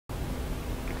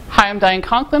Hi, I'm Diane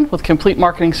Conklin with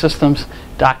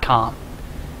CompleteMarketingSystems.com.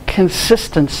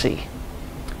 Consistency.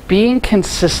 Being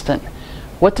consistent.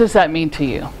 What does that mean to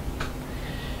you?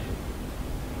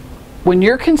 When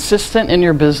you're consistent in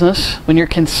your business, when you're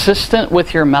consistent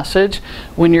with your message,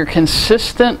 when you're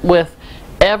consistent with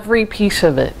every piece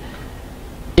of it,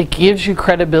 it gives you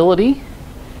credibility.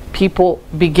 People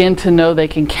begin to know they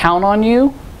can count on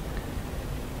you.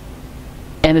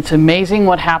 And it's amazing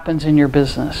what happens in your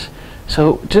business.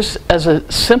 So just as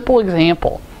a simple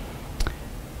example,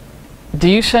 do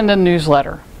you send a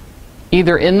newsletter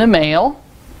either in the mail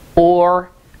or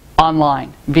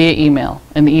online via email,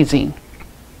 an e-zine?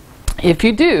 If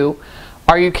you do,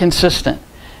 are you consistent?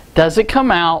 Does it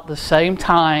come out the same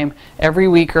time every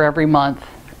week or every month,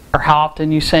 or how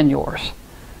often you send yours?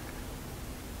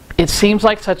 It seems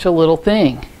like such a little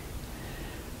thing.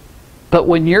 But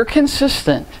when you're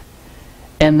consistent,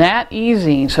 and that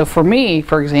e-zine, so for me,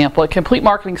 for example, at Complete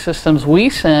Marketing Systems, we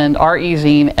send our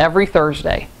e-zine every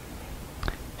Thursday.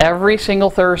 Every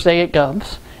single Thursday it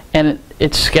goes, and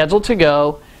it's scheduled to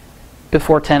go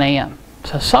before 10 a.m.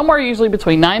 So somewhere usually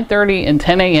between 9:30 and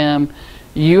 10 a.m.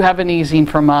 you have an e-zine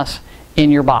from us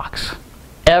in your box.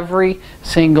 Every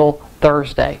single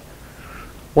Thursday.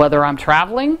 Whether I'm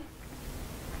traveling,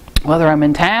 whether I'm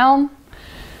in town,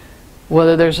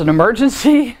 whether there's an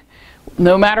emergency,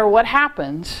 no matter what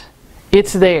happens,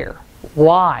 it's there.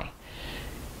 Why?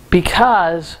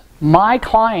 Because my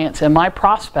clients and my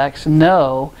prospects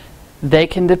know they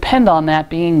can depend on that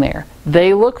being there.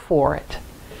 They look for it.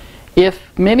 If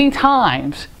many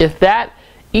times, if that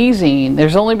e-zine,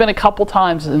 there's only been a couple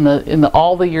times in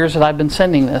all the years that I've been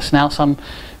sending this, now some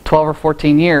 12 or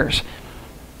 14 years,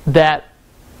 that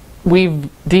we've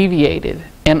deviated.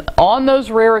 And on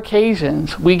those rare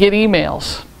occasions, we get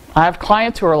emails. I have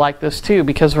clients who are like this too,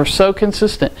 because we're so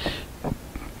consistent.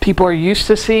 People are used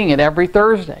to seeing it every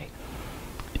Thursday.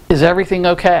 Is everything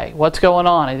okay? What's going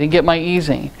on? I didn't get my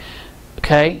e-zine.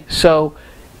 Okay, so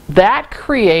that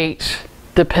creates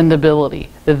dependability.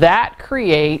 That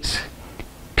creates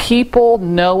people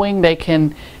knowing they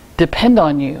can depend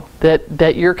on you,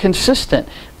 that you're consistent,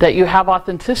 that you have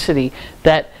authenticity,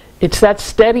 that it's that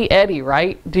steady Eddie,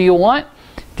 right? Do you want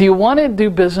to do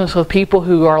business with people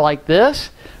who are like this?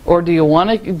 Or do you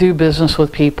want to do business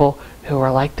with people who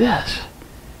are like this?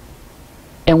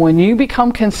 And when you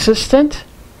become consistent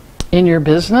in your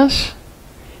business,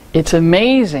 it's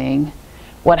amazing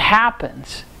what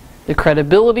happens. The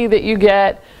credibility that you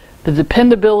get, the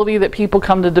dependability that people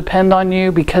come to depend on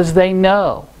you because they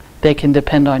know they can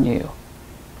depend on you.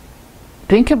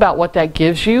 Think about what that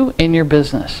gives you in your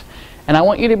business. And I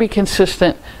want you to be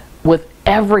consistent with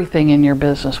everything in your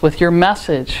business, with your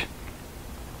message,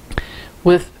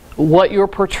 with what you're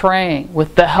portraying,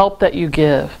 with the help that you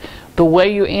give, the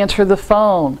way you answer the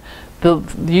phone,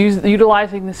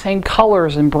 utilizing the same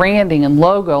colors and branding and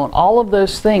logo and all of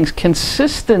those things.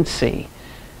 Consistency.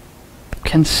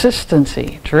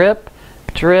 Consistency. Drip,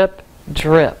 drip,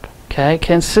 drip. Okay?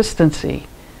 Consistency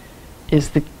is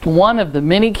one of the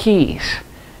many keys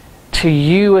to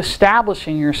you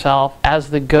establishing yourself as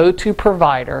the go-to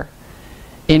provider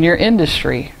in your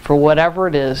industry for whatever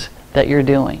it is that you're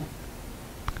doing.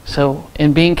 So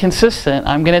in being consistent,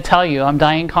 I'm going to tell you, I'm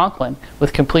Diane Conklin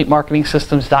with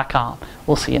CompleteMarketingSystems.com.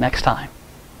 We'll see you next time.